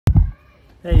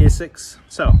Hey Year 6,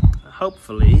 so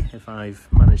hopefully if I've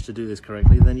managed to do this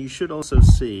correctly, then you should also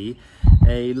see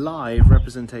a live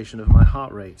representation of my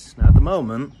heart rate. Now at the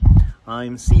moment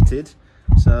I'm seated,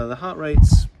 so the heart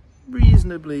rate's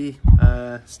reasonably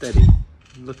steady.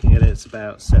 Looking at it, it's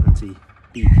about 70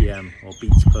 BPM or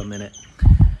beats per minute.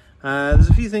 There's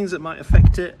a few things that might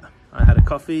affect it. I had a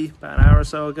coffee about an hour or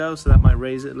so ago, so that might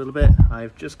raise it a little bit.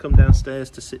 I've just come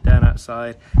downstairs to sit down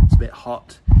outside. It's a bit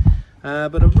hot.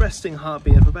 But a resting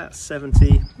heartbeat of about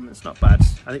 70, it's not bad.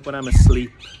 I think when I'm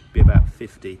asleep, it'll be about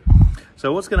 50.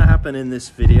 So what's going to happen in this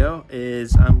video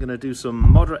is I'm going to do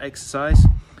some moderate exercise,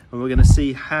 and we're going to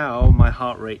see how my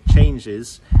heart rate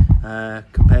changes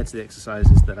compared to the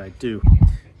exercises that I do.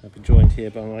 I've been joined here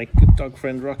by my good dog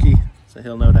friend Rocky, so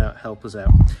he'll no doubt help us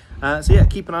out. So yeah,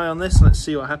 keep an eye on this. Let's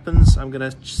see what happens. I'm going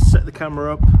to set the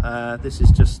camera up. This is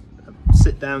just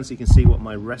sit down so you can see what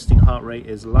my resting heart rate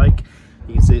is like.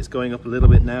 You can see it's going up a little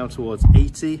bit now towards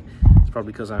 80. It's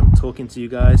probably because I'm talking to you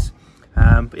guys.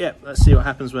 But yeah, let's see what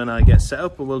happens when I get set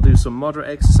up, and we'll do some moderate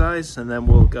exercise, and then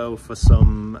we'll go for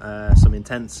some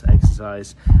intense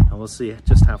exercise, and we'll see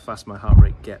just how fast my heart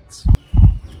rate gets.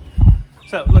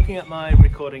 So looking at my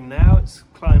recording now, it's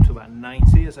climbed to about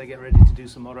 90 as I get ready to do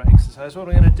some moderate exercise. What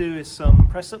I'm going to do is some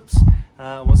press-ups.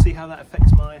 We'll see how that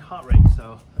affects my heart rate.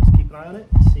 So let's keep an eye on it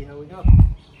and see how we go.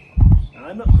 Now,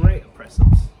 I'm not great at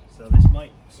press-ups, so this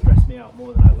might stress me out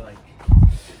more than I like.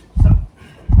 So,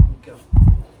 here we go.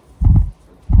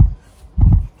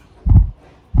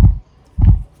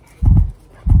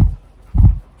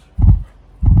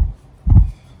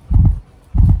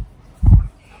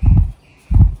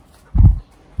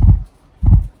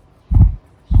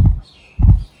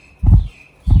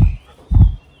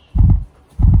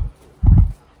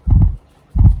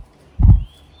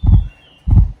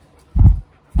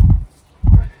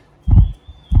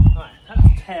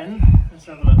 Let's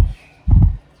have a look.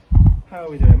 How are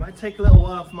we doing? It might take a little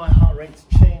while for my heart rate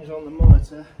to change on the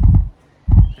monitor.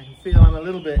 I can feel I'm a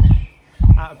little bit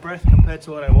out of breath compared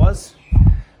to what I was.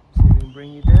 See if we can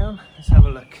bring you down. Let's have a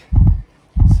look.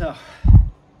 So,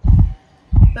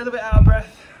 a little bit out of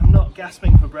breath. I'm not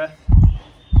gasping for breath.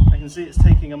 I can see it's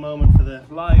taking a moment for the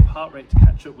live heart rate to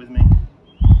catch up with me.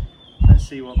 Let's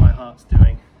see what my heart's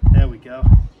doing. There we go.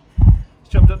 It's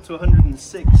jumped up to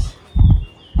 106.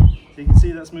 So you can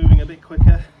see that's moving a bit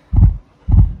quicker.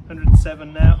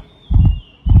 107 now.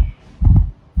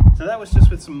 So that was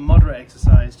just with some moderate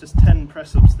exercise, just 10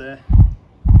 press-ups there.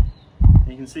 And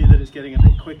you can see that it's getting a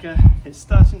bit quicker. It's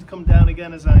starting to come down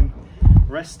again as I'm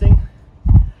resting.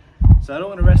 So I don't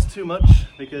want to rest too much,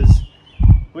 because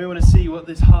we want to see what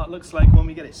this heart looks like when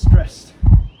we get it stressed.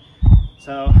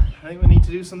 So I think we need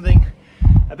to do something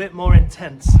a bit more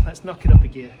intense. Let's knock it up a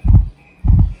gear.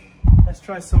 Let's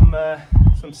try some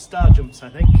star jumps, I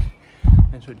think.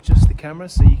 I'm going to adjust the camera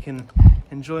so you can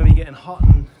enjoy me getting hot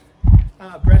and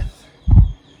out of breath.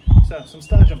 So, some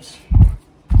star jumps.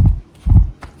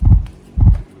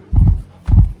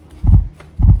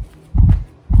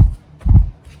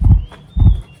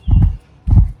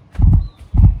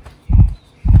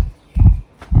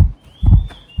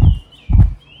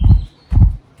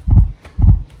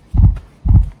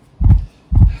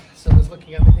 Someone's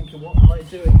looking at me thinking, what am I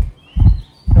doing?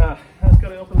 That's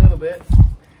got it up a little bit.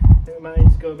 I think we might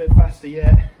need to go a bit faster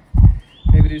yet.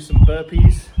 Maybe do some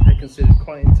burpees. They're considered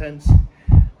quite intense.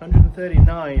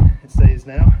 139 it says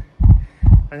now.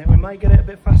 I think we might get it a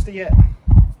bit faster yet.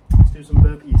 Let's do some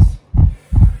burpees.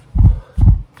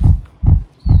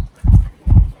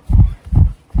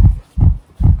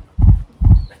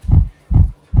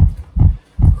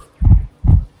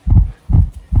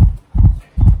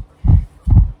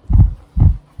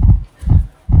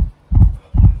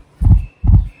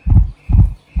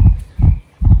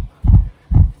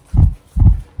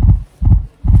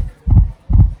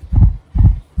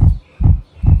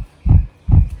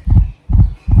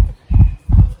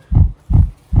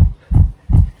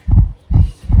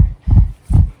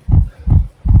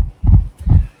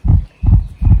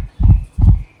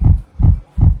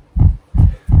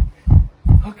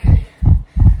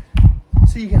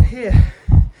 So you can hear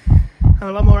I'm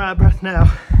a lot more out of breath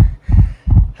now.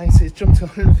 I can see it's jumped to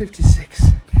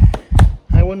 156.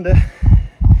 I wonder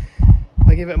if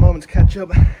I give it a moment to catch up,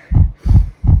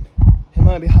 it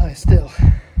might be higher still.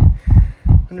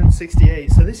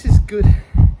 168. So this is good.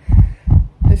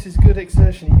 This is good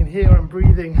exertion. You can hear I'm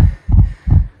breathing,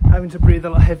 having to breathe a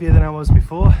lot heavier than I was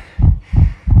before.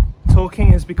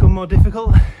 Talking has become more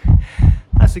difficult.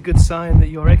 That's a good sign that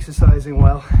you're exercising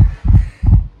well.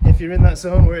 If you're in that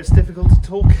zone where it's difficult to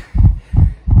talk,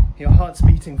 your heart's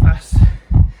beating fast,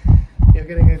 you're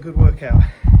getting a good workout.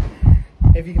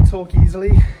 If you can talk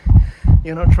easily,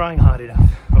 you're not trying hard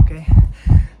enough, okay?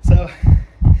 So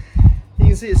you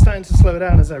can see it's starting to slow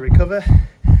down as I recover.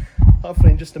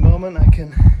 Hopefully in just a moment I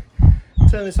can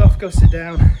turn this off, go sit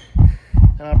down,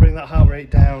 and I'll bring that heart rate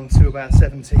down to about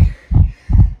 70.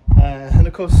 And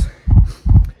of course,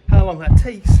 how long that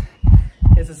takes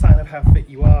is a sign of how fit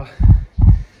you are.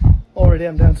 Already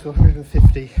I'm down to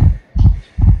 150.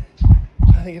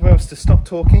 I think if I was to stop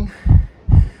talking,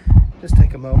 just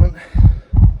take a moment,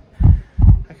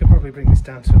 I could probably bring this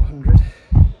down to 100.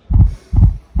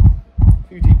 A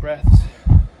few deep breaths.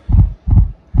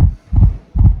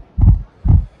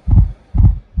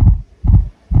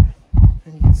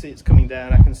 And you can see it's coming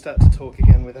down. I can start to talk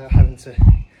again without having to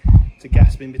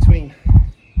gasp in between.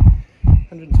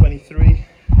 123.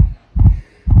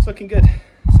 It's looking good.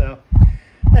 So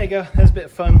there you go, there's a bit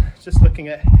of fun, just looking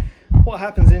at what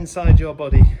happens inside your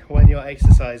body when you're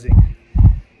exercising.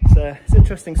 It's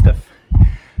interesting stuff.